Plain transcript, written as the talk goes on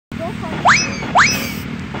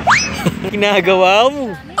Ginagawa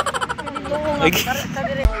mo.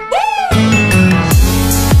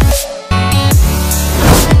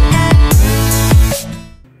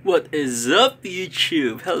 What is up,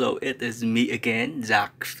 YouTube? Hello, it is me again,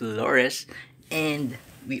 Zac Flores, and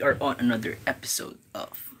we are on another episode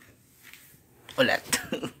of Ulit.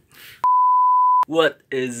 What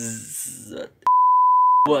is up,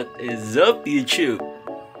 YouTube?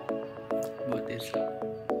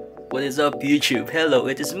 What is up, YouTube? Hello,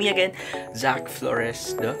 it is me again, Zac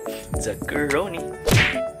Flores, the Zacaroni.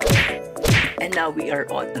 And now we are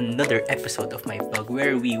on another episode of my vlog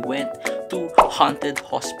where we went to Haunted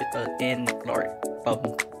Hospital in Clark,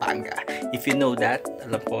 Pampanga. If you know that,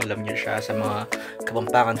 alam niyo siya sa mga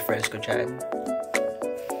Kapampangan friends ko dyan.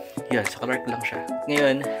 Yan, sa Clark lang siya.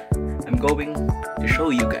 Ngayon, I'm going to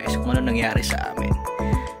show you guys kung ano nangyari sa amin.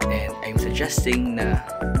 And I'm suggesting na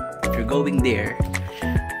if you're going there,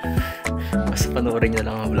 mas panoorin nyo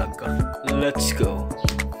lang ang vlog ko. Let's go!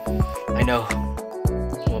 I know,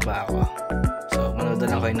 bumaba ako. So, manood na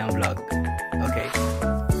lang kayo ng vlog. Okay,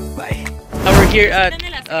 bye! Now we're here at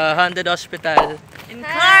Haunted Hospital in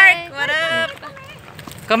Clark! What up?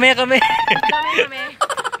 Kami! And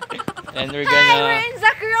we're gonna... Hi! We're in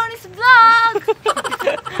Zacaroni's vlog!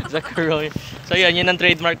 Zacaroni. So yun ang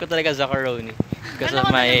trademark ko talaga, Zacaroni. Because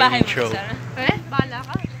of my intro. Bahala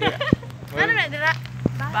ka. Ano na, dira?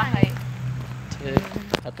 Bahay.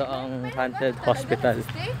 Ito ang Haunted Hospital.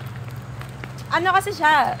 Ano kasi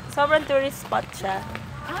siya? Sobrang tourist spot siya.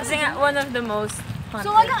 Kasi nga, one of the most haunted.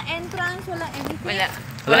 So walang entrance, walang anything?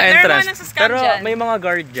 Wala entrance. Pero may mga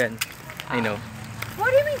guard dyan. I know. What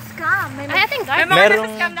do you mean scam? I think guard. May mga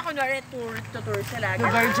scam na kunwari tour sila.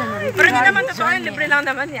 Guard dyan. Pero hindi naman totoo, libre lang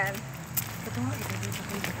naman yan.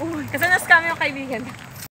 Kasi na-scam yung kaibigan.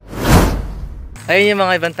 Ayun yung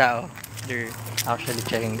mga ibang tao. They're actually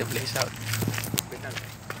checking the place out.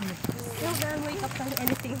 No, girl, wake up tell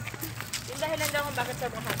anything. Yung dahilan daw kung bakit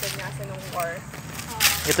sobrang haunted nga kasi nung war.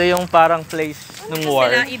 Ito yung parang place nung war.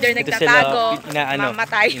 Sila either nagtatago,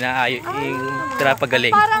 mamatay.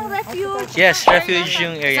 Pinapagaling. Parang refuge. Yes, refuge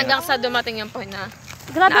yung area. Hanggang sa dumating yung point na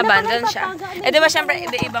na-abandon siya. Eh di ba syempre,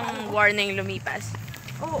 ibang war na yung lumipas.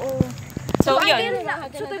 Oo. So yun.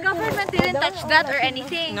 So the government didn't touch that or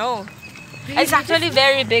anything? No. It's actually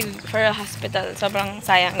very big for a hospital. Sobrang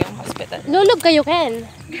sayang yung hospital. Lulog kayo, Ken.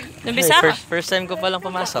 Nabisa ka? First time ko palang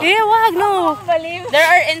pumasok. Wag, no. There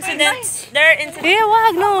are incidents.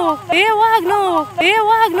 Wag, no. Wag, no. There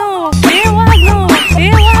are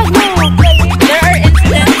incidents. There are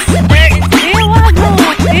incidents.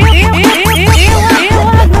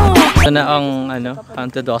 Ito na ang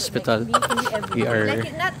Haunted Hospital. We are...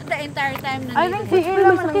 Not the entire time na I think sige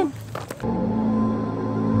naman.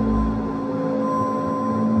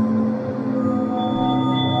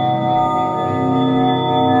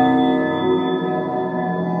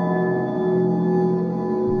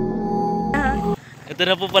 Ito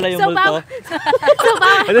na po pala yung multo.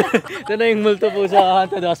 Ito na yung multo po sa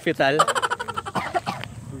Haunted Hospital.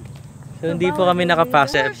 So hindi po kami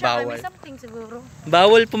nakapasa, bawal.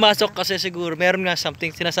 Bawal pumasok kasi siguro meron nga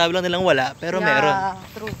something, sinasabi lang nilang wala, pero meron.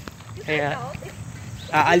 True. Kaya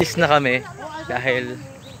aalis na kami dahil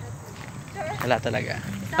wala talaga.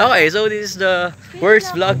 Okay, so this is the worst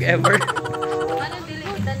vlog ever.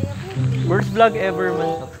 Worst vlog ever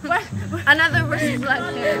man. Another worst vlog.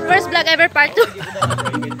 Worst vlog ever part 2.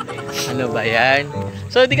 Ano ba yan?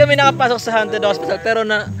 So hindi kami nakapasok sa Haunted Hospital pero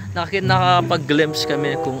nakapag-glimpse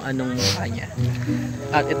kami kung anong mukha niya.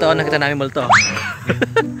 At ito ang nakita namin multo.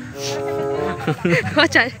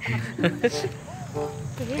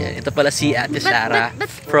 Yan, ito pala si Ate Sarah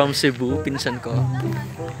from Cebu, pinsan ko.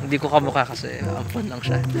 Hindi ko kamukha kasi ampon lang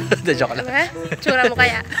siya. Joke lang. Tsura mo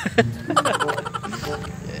kaya?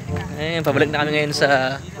 Ayun, pabalik na kami ngayon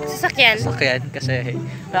sa Sasakyan. kasi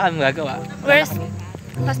wala kami magagawa. Worst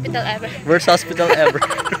hospital ever. Worst hospital ever.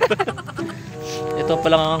 Ito pa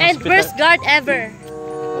lang ang hospital. And worst guard ever.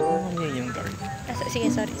 Ano yun yung guard? Sige,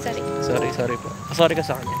 sorry. Sorry po. Sorry ka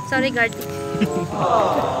sa kanya. Sorry, guard.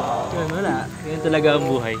 Wala. Ganyan talaga ang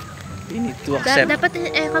buhay. You need to accept. Dapat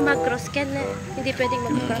ka mag-cross can na. Hindi pwedeng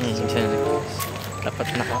mag-cross. Dapat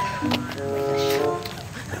naka.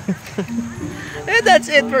 And that's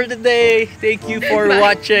it for today. Thank you for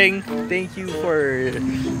watching. Thank you for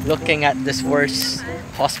looking at this worst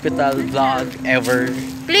hospital vlog ever.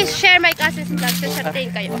 Please share my cousin's vlog so share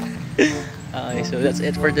kayo. Okay, so that's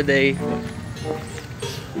it for today.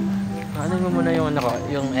 Ano mo muna yung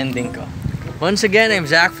ending ko. Once again, I'm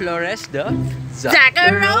Zac Flores, the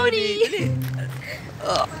Zacaroni.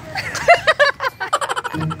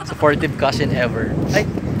 Supportive cousin ever. Ay,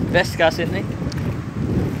 best cousin eh.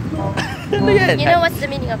 Ano yan? You know what's the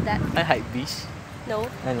meaning of that? Ay, hype beast? No?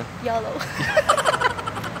 Ano? YOLO.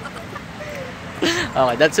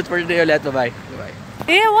 Okay, that's it for today ulit. Bye-bye. Bye-bye.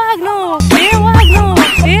 Wag no! Wag no!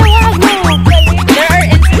 Wag no! There are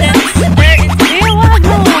incidents. Wag no! Wag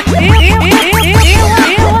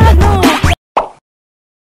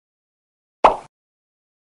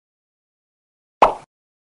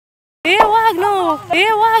no!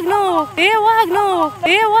 Wag no! Wag no! Wag no!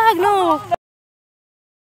 Wag no!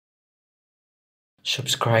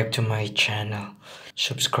 Subscribe to my channel.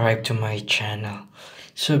 Subscribe to my channel.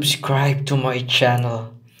 Subscribe to my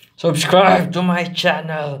channel. Subscribe to my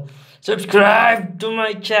channel. Subscribe to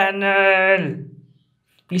my channel.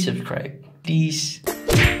 Please subscribe. Please.